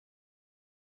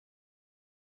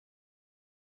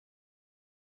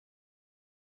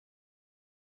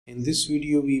In this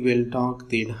video we will talk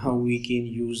that how we can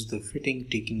use the fitting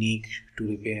technique to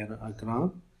repair a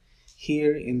graph.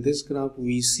 Here in this graph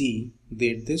we see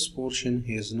that this portion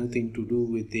has nothing to do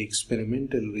with the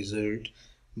experimental result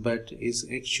but is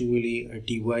actually a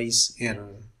device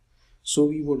error. So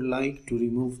we would like to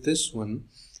remove this one.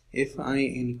 If I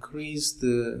increase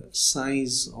the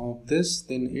size of this,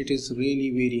 then it is really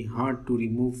very hard to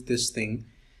remove this thing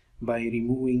by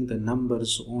removing the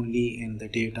numbers only in the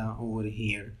data over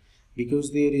here,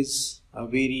 because there is a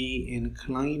very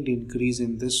inclined increase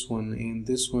in this one, and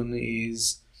this one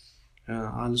is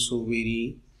also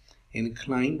very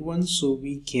inclined one, so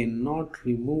we cannot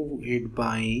remove it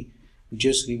by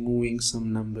just removing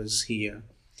some numbers here.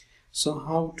 So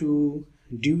how to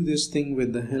do this thing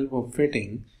with the help of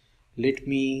fitting? Let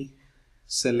me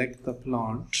select the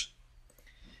plot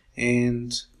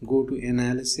and go to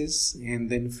analysis and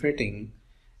then fitting,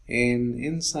 and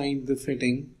inside the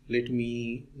fitting let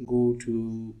me go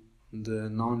to the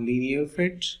nonlinear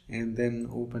fit and then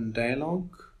open dialog,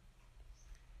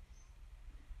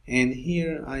 and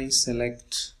here I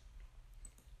select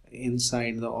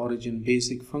inside the origin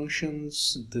basic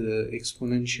functions the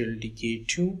exponential decay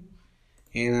 2,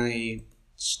 and I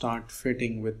start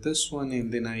fitting with this one,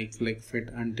 and then I click fit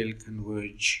until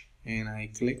converge and I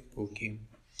click OK.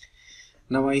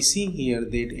 Now I see here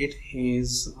that it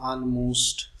has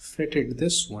almost fitted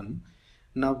this one.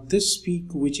 Now this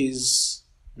peak, which is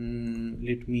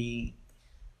let me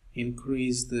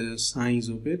increase the size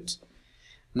of it.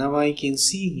 Now I can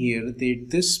see here that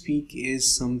this peak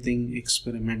is something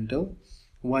experimental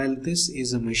while this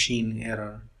is a machine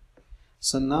error.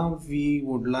 So now we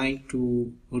would like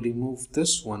to remove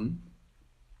this one,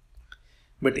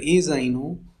 but as I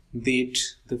know that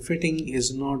the fitting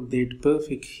is not that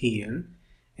perfect here,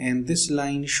 and this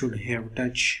line should have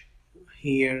touch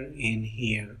here and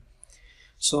here.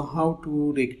 So how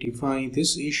to rectify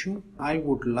this issue? I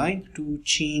would like to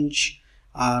change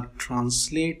or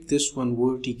translate this one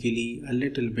vertically a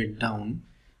little bit down,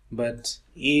 but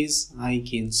as I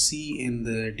can see in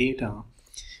the data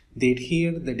that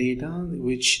here the data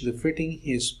which the fitting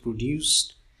has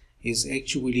produced is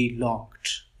actually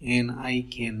locked and I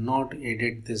cannot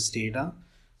edit this data.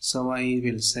 So I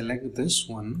will select this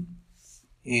one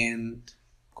and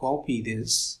copy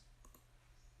this,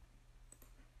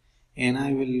 and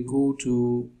I will go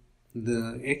to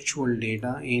the actual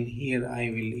data, and here I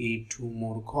will add 2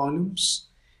 more columns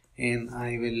and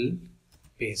I will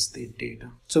paste the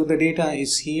data. So the data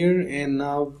is here, and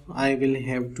now I will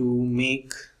have to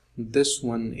make this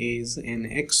one is an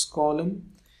X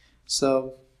column.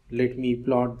 So let me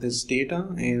plot this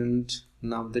data, and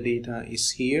now the data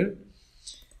is here.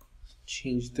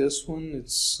 Change this one,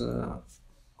 it's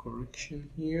correction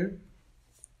here.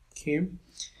 Okay,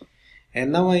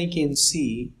 and now I can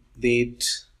see that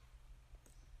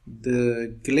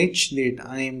the glitch that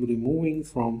I am removing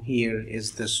from here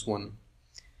is this one.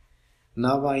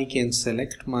 Now I can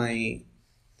select my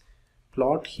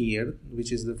plot here,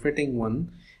 which is the fitting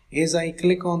one. As I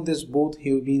click on this, both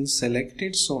have been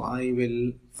selected, so I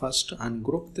will first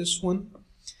ungroup this one,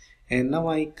 and now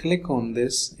I click on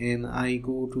this and I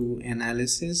go to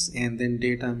analysis and then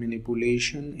data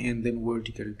manipulation and then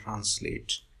vertical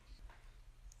translate.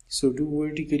 So do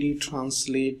vertically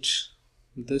translate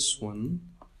this one,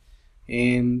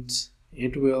 and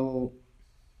it will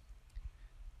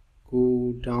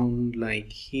go down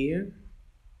like here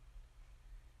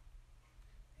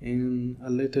and a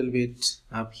little bit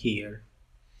up here.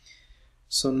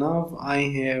 So now I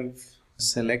have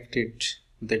selected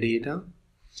the data,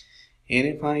 and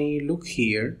if I look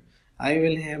here I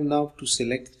will have now to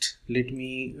select, let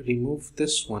me remove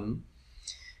this one,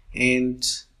 and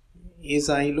as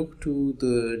I look to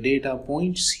the data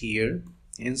points here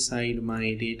inside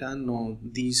my data, now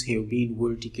these have been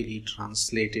vertically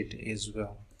translated as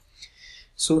well.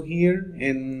 So here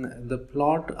in the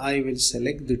plot I will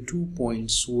select the 2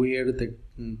 points where the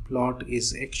plot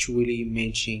is actually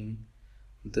matching,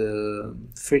 the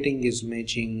fitting is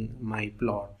matching my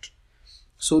plot.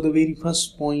 So the very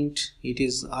first point, it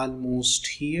is almost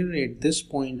here. At this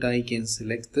point I can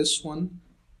select this one.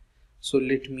 So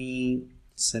let me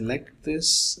select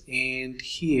this, and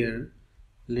here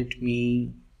let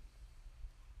me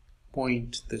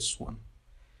point this one.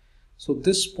 So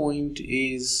this point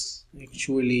is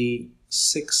actually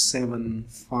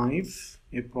 675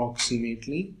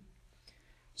 approximately.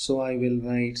 So I will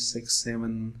write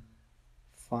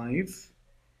 675,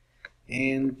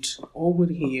 and over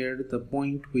here the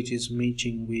point which is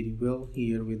matching very well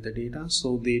here with the data,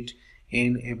 so that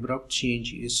an abrupt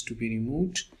change is to be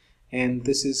removed, and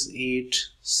this is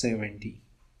 870.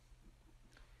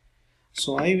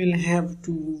 So I will have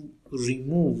to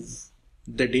remove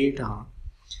the data,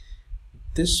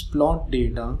 this plot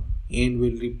data, and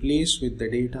will replace with the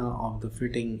data of the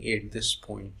fitting at this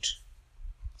point.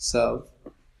 So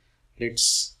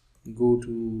let's go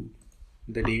to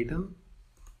the data,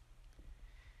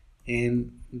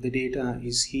 and the data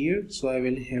is here. So I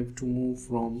will have to move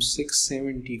from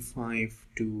 675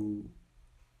 to,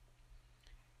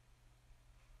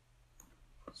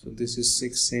 so this is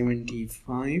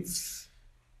 675,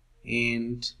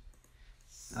 and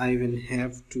I will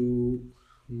have to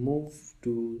move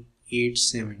to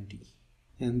 870,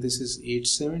 and this is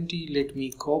 870. Let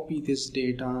me copy this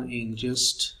data and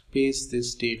just paste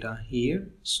this data here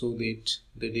so that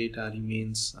the data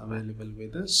remains available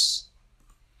with us.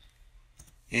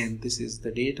 And this is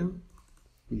the data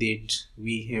that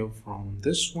we have from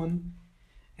this one.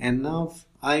 And now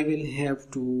I will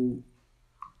have to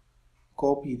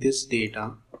copy this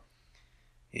data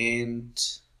and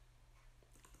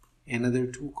another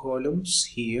two columns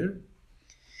here.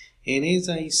 And as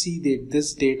I see that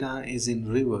this data is in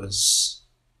reverse,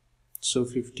 so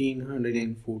 1500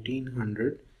 and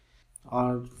 1400,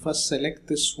 I'll first select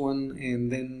this one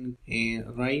and then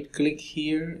right click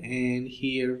here and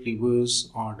here reverse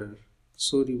order.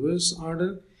 So reverse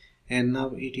order, and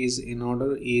now it is in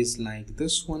order is like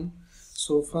this one.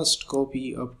 So first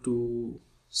copy up to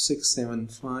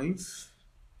 675.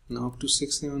 Now up to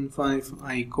 675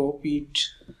 I copy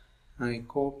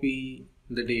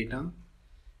the data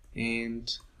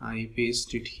and I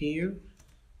paste it here,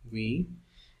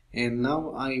 and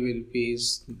now I will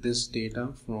paste this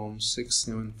data from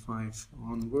 675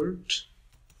 onward.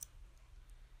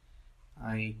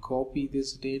 I copy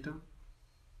this data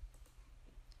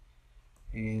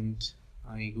and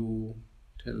I go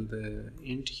till the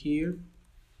end here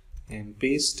and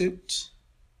paste it.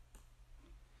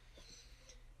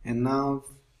 And now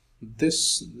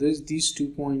these 2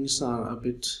 points are a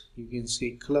bit, you can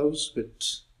say, close,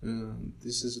 but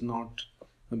this is not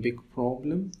a big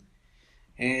problem.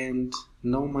 And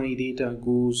now my data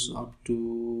goes up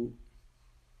to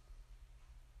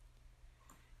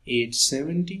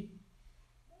 870.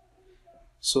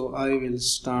 So I will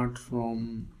start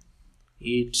from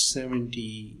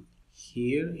 870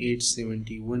 here,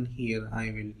 871 here.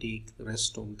 I will take the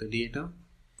rest of the data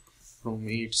from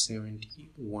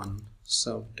 871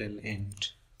 sub till end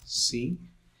C,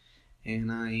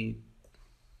 and I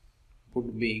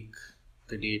put back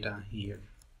the data here.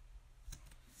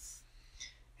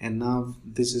 And now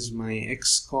this is my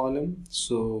X column,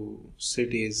 so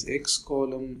set as X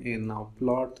column, and now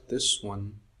plot this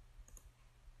one.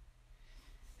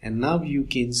 And now you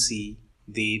can see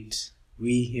that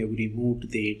we have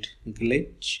removed that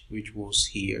glitch which was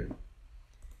here.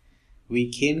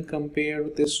 We can compare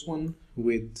this one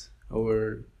with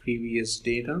our previous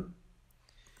data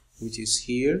which is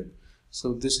here.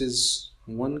 So this is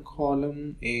one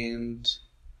column and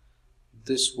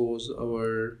this was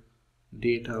our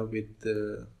data with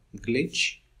the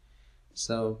glitch.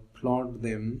 So plot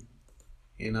them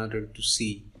in order to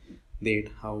see that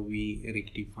how we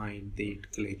rectified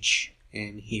that glitch,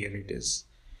 and here it is.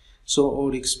 So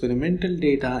our experimental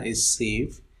data is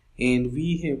saved and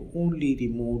we have only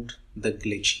removed the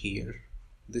glitch here.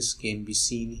 This can be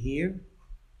seen here.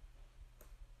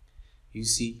 You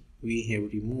see, we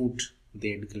have removed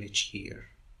that glitch here.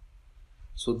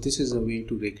 So this is a way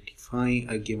to rectify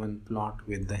a given plot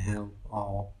with the help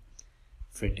of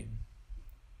fitting.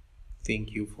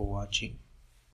 Thank you for watching.